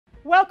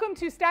Welcome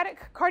to Static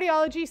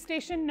Cardiology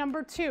Station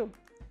number 2.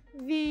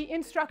 The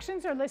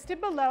instructions are listed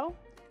below.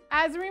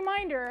 As a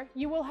reminder,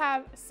 you will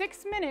have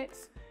 6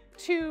 minutes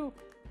to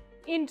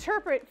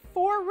interpret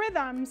 4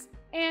 rhythms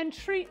and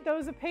treat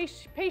those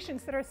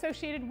patients that are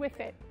associated with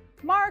it.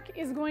 Mark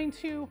is going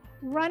to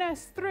run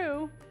us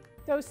through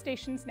those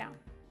stations now.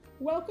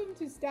 Welcome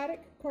to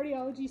Static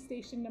Cardiology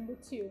Station number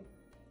 2.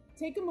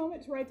 Take a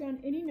moment to write down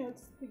any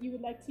notes that you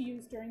would like to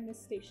use during this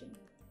station.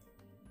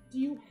 Do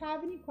you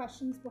have any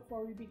questions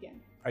before we begin?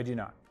 I do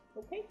not.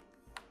 Okay,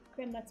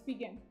 then let's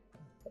begin.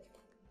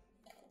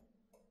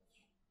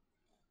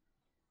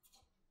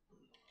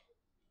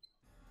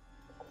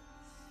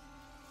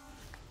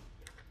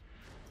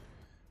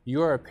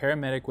 You are a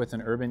paramedic with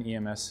an urban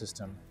EMS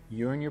system.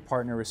 You and your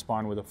partner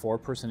respond with a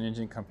 4-person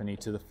engine company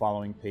to the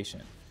following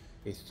patient.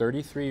 A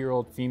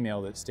 33-year-old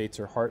female that states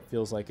her heart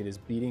feels like it is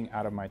beating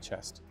out of my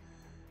chest.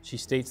 She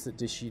states that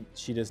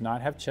she does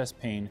not have chest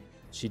pain,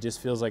 she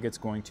just feels like it's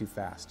going too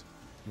fast.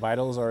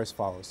 Vitals are as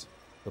follows.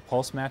 The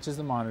pulse matches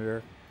the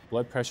monitor,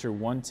 blood pressure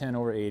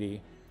 110/80,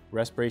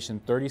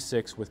 respiration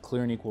 36 with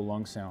clear and equal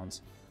lung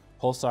sounds.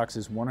 Pulse ox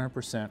is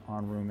 100%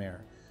 on room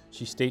air.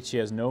 She states she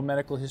has no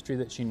medical history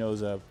that she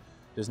knows of,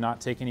 does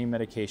not take any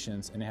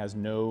medications, and has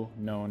no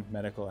known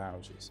medical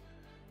allergies.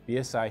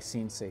 BSI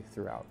seen safe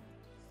throughout.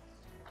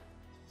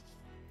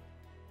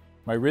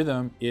 My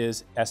rhythm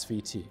is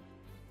SVT.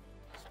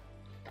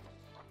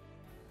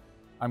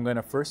 I'm going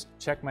to first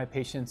check my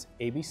patient's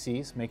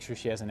ABCs, make sure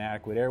she has an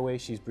adequate airway,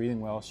 she's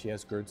breathing well, she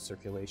has good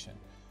circulation.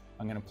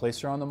 I'm going to place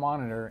her on the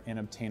monitor and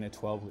obtain a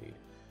 12 lead.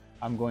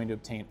 I'm going to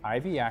obtain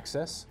IV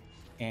access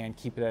and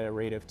keep it at a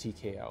rate of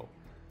TKO.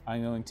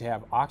 I'm going to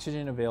have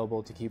oxygen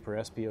available to keep her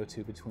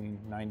SpO2 between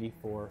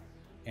 94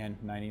 and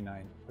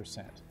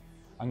 99%.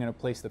 I'm going to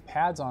place the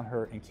pads on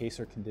her in case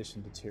her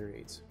condition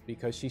deteriorates.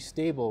 Because she's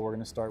stable, we're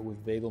going to start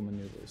with vagal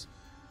maneuvers,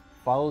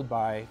 followed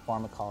by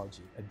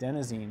pharmacology.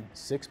 Adenosine,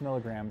 6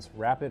 milligrams,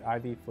 rapid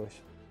IV push,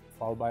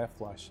 followed by a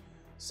flush.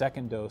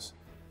 Second dose,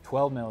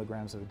 12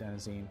 milligrams of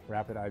adenosine,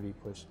 rapid IV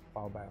push,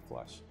 followed by a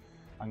flush.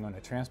 I'm going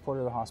to transport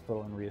her to the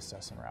hospital and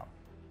reassess en route.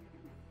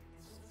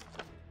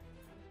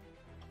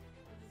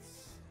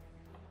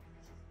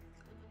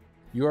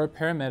 You are a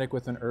paramedic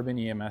with an urban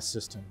EMS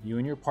system. You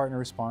and your partner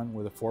respond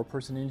with a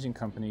 4-person engine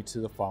company to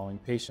the following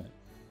patient.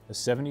 A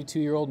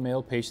 72-year-old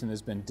male patient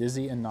has been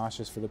dizzy and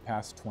nauseous for the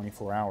past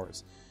 24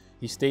 hours.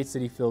 He states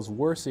that he feels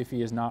worse if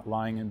he is not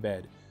lying in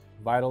bed.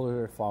 Vitals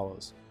are as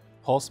follows.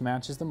 Pulse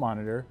matches the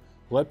monitor,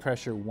 blood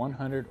pressure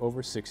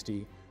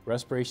 100/60,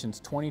 respirations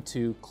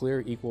 22,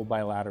 clear equal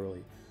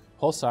bilaterally.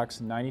 Pulse ox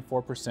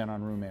 94%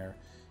 on room air.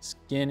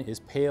 Skin is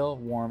pale,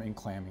 warm, and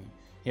clammy.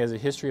 He has a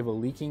history of a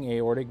leaking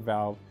aortic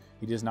valve.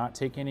 He does not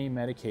take any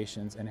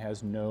medications and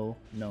has no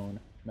known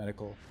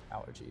medical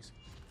allergies.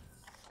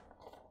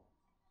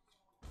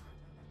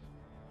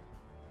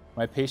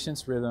 My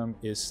patient's rhythm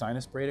is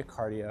sinus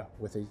bradycardia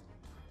with a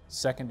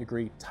 2nd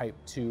degree type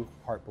 2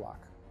 heart block.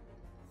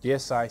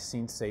 BSI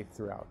seen safe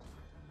throughout.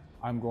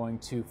 I'm going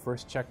to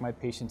first check my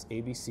patient's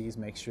ABCs,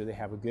 make sure they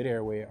have a good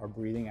airway, are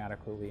breathing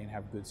adequately, and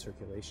have good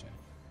circulation.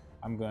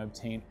 I'm going to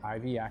obtain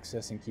IV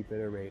access and keep it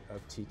at a rate of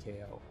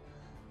TKO.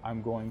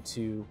 I'm going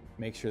to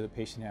make sure the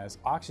patient has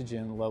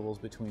oxygen levels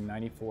between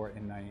 94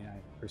 and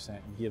 99%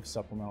 and give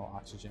supplemental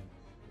oxygen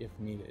if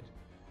needed.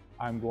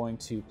 I'm going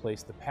to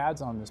place the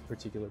pads on this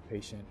particular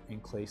patient in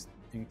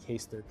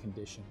case their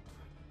condition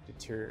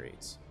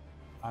deteriorates.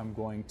 I'm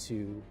going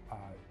to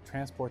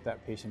transport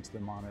that patient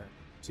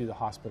to the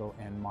hospital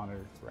and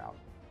monitor throughout.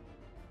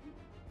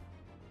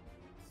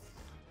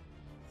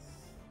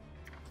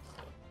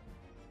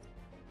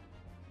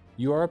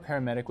 You are a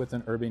paramedic with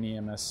an urban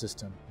EMS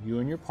system. You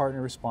and your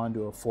partner respond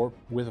to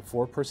with a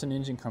 4-person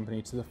engine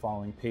company to the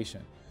following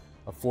patient.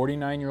 A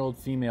 49-year-old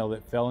female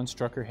that fell and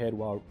struck her head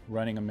while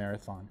running a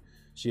marathon.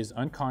 She is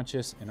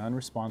unconscious and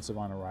unresponsive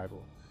on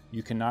arrival.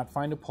 You cannot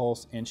find a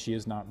pulse and she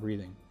is not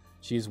breathing.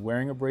 She is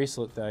wearing a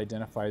bracelet that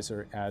identifies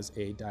her as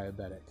a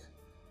diabetic.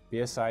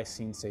 BSI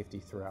seen safety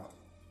throughout.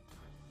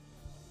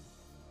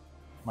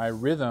 My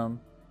rhythm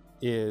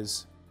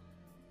is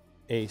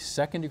a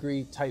 2nd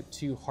degree type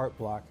 2 heart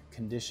block,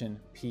 condition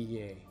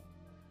PEA.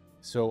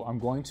 So I'm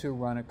going to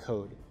run a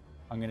code.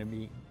 I'm going to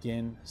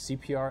begin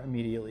CPR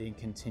immediately and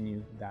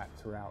continue that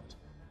throughout.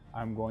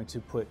 I'm going to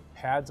put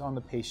pads on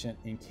the patient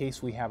in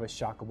case we have a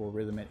shockable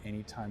rhythm at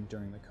any time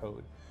during the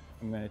code.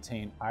 I'm going to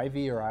obtain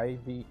IV or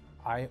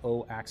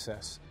IO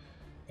access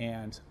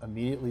and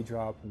immediately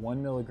drop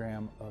 1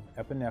 milligram of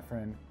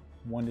epinephrine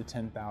 1 to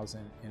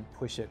 10,000 and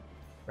push it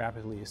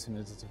rapidly as soon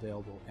as it's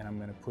available. And I'm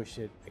going to push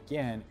it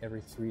again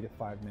every 3 to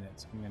 5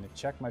 minutes. I'm going to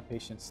check my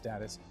patient's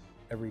status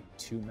every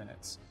 2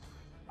 minutes.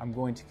 I'm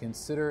going to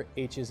consider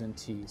H's and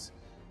T's.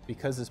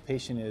 Because this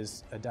patient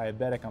is a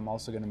diabetic, I'm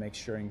also going to make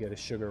sure and get a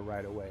sugar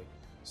right away.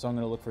 So I'm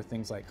going to look for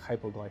things like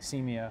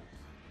hypoglycemia,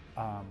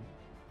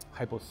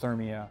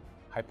 hypothermia,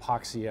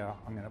 hypoxia.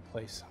 I'm going to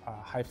place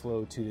high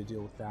flow O2 to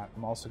deal with that.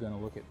 I'm also going to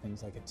look at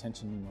things like a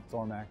tension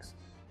pneumothorax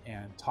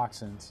and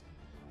toxins.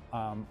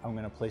 I'm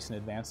going to place an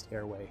advanced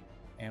airway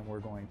and we're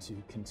going to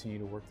continue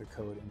to work the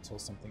code until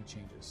something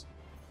changes.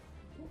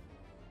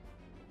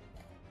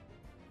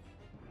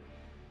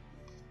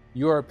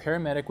 You are a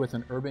paramedic with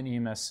an urban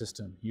EMS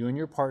system. You and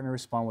your partner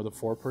respond with a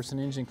 4-person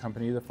engine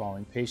company to the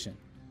following patient.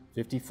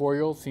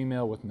 54-year-old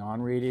female with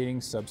non-radiating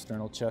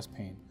substernal chest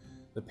pain.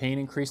 The pain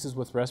increases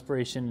with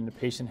respiration and the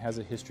patient has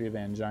a history of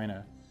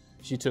angina.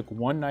 She took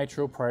 1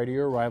 nitro prior to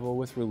your arrival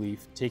with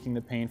relief, taking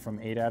the pain from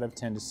 8 out of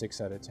 10 to 6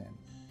 out of 10.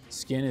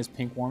 Skin is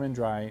pink, warm, and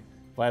dry.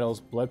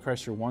 Vitals, blood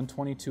pressure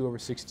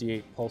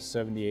 122/68, pulse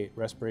 78,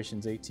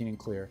 respirations 18 and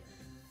clear.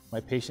 My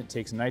patient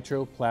takes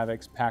nitro,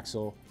 Plavix,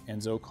 Paxil, and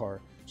Zocor.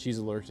 She's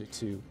allergic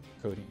to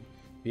codeine.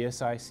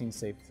 BSI seen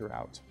safe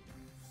throughout.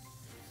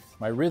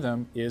 My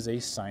rhythm is a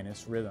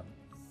sinus rhythm.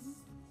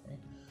 Okay.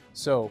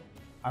 So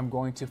I'm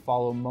going to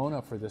follow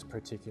Mona for this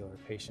particular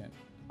patient.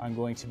 I'm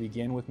going to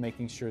begin with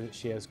making sure that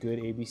she has good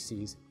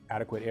ABCs,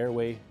 adequate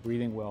airway,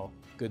 breathing well,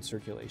 good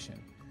circulation.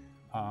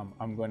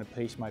 I'm going to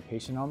place my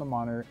patient on the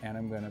monitor and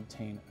I'm going to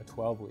obtain a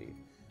 12 lead.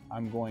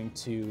 I'm going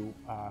to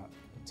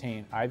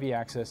obtain IV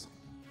access.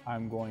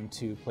 I'm going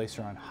to place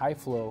her on high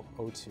flow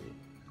O2.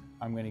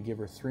 I'm going to give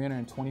her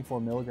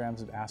 324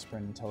 milligrams of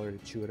aspirin and tell her to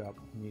chew it up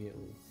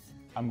immediately.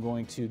 I'm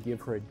going to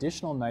give her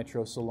additional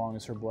nitro so long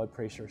as her blood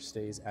pressure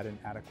stays at an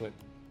adequate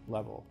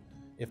level.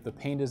 If the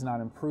pain does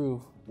not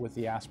improve with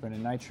the aspirin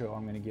and nitro,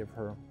 I'm going to give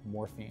her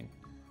morphine.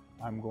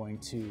 I'm going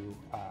to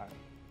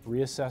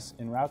reassess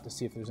en route to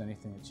see if there's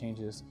anything that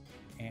changes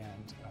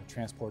and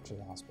transport to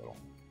the hospital.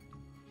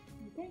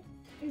 Okay.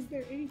 Is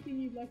there anything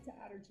you'd like to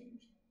add or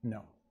change?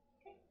 No.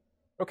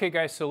 Okay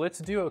guys, so let's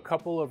do a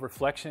couple of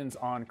reflections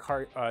on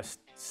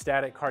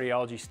static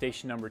cardiology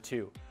station number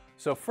 2.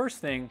 So first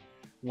thing,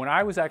 when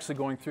I was actually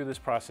going through this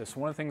process,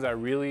 one of the things I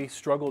really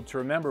struggled to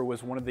remember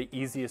was one of the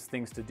easiest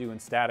things to do in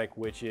static,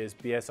 which is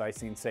BSI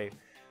seen safe.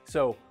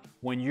 So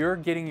when you're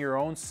getting your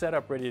own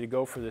setup ready to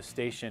go for this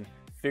station,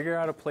 figure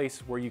out a place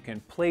where you can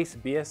place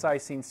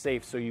BSI seen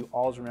safe so you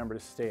always remember to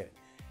stay it.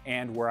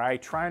 And where I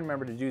try and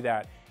remember to do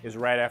that is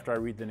right after I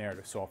read the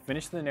narrative. So I'll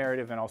finish the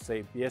narrative and I'll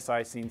say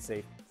BSI seen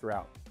safe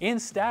throughout. In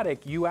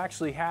static, you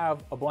actually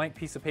have a blank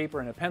piece of paper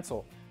and a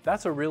pencil.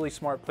 That's a really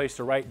smart place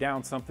to write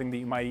down something that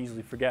you might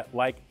easily forget,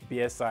 like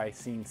BSI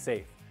seen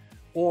safe.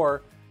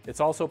 Or it's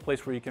also a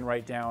place where you can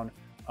write down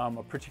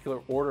a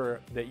particular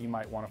order that you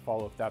might want to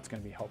follow if that's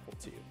going to be helpful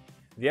to you.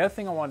 The other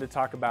thing I wanted to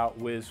talk about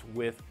was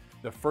with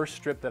the first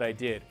strip that I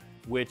did,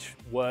 which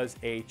was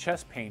a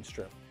chest pain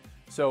strip.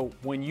 So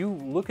when you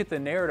look at the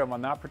narrative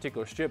on that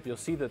particular strip, you'll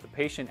see that the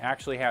patient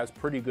actually has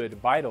pretty good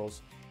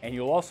vitals, and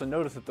you'll also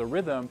notice that the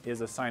rhythm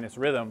is a sinus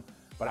rhythm,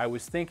 but I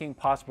was thinking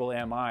possible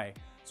MI.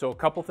 So a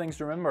couple things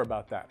to remember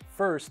about that.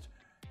 First,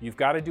 you've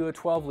got to do a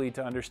 12 lead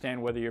to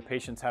understand whether your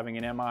patient's having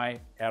an MI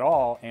at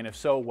all, and if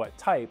so, what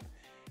type.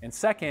 And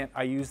second,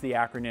 I use the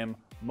acronym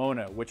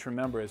MONA, which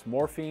remember is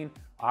morphine,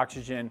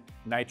 oxygen,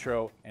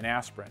 nitro, and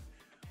aspirin.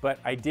 But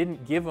I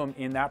didn't give them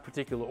in that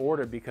particular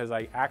order because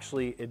I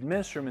actually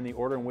administer them in the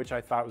order in which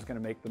I thought was going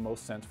to make the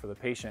most sense for the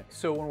patient.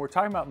 So when we're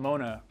talking about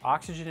MONA,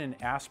 oxygen and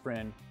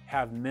aspirin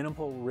have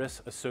minimal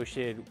risks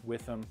associated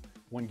with them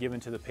when given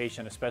to the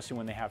patient, especially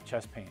when they have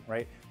chest pain,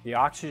 right? The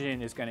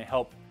oxygen is going to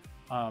help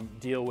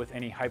deal with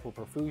any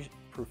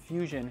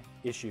hypoperfusion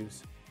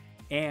issues,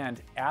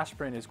 and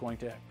aspirin is going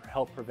to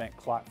help prevent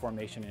clot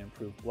formation and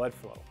improve blood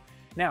flow.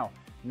 Now,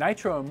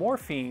 nitro and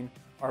morphine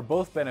are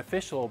both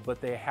beneficial, but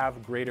they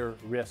have greater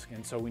risk,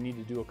 and so we need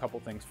to do a couple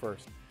things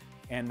first.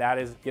 And that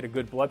is get a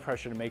good blood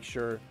pressure to make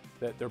sure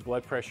that their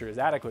blood pressure is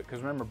adequate,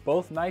 because remember,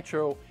 both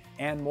nitro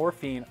and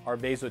morphine are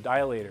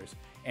vasodilators,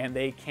 and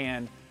they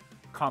can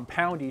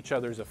compound each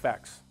other's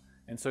effects.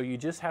 And so you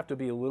just have to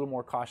be a little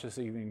more cautious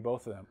of using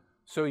both of them.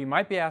 So you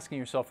might be asking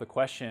yourself the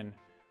question,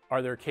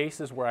 are there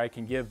cases where I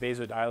can give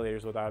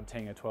vasodilators without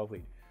obtaining a 12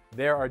 lead?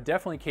 There are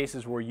definitely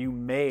cases where you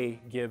may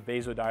give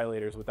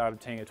vasodilators without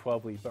obtaining a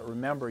 12 lead, but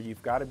remember,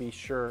 you've got to be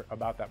sure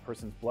about that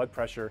person's blood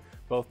pressure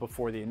both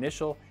before the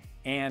initial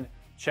and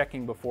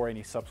checking before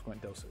any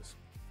subsequent doses.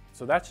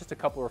 So that's just a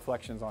couple of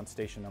reflections on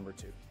station number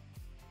 2.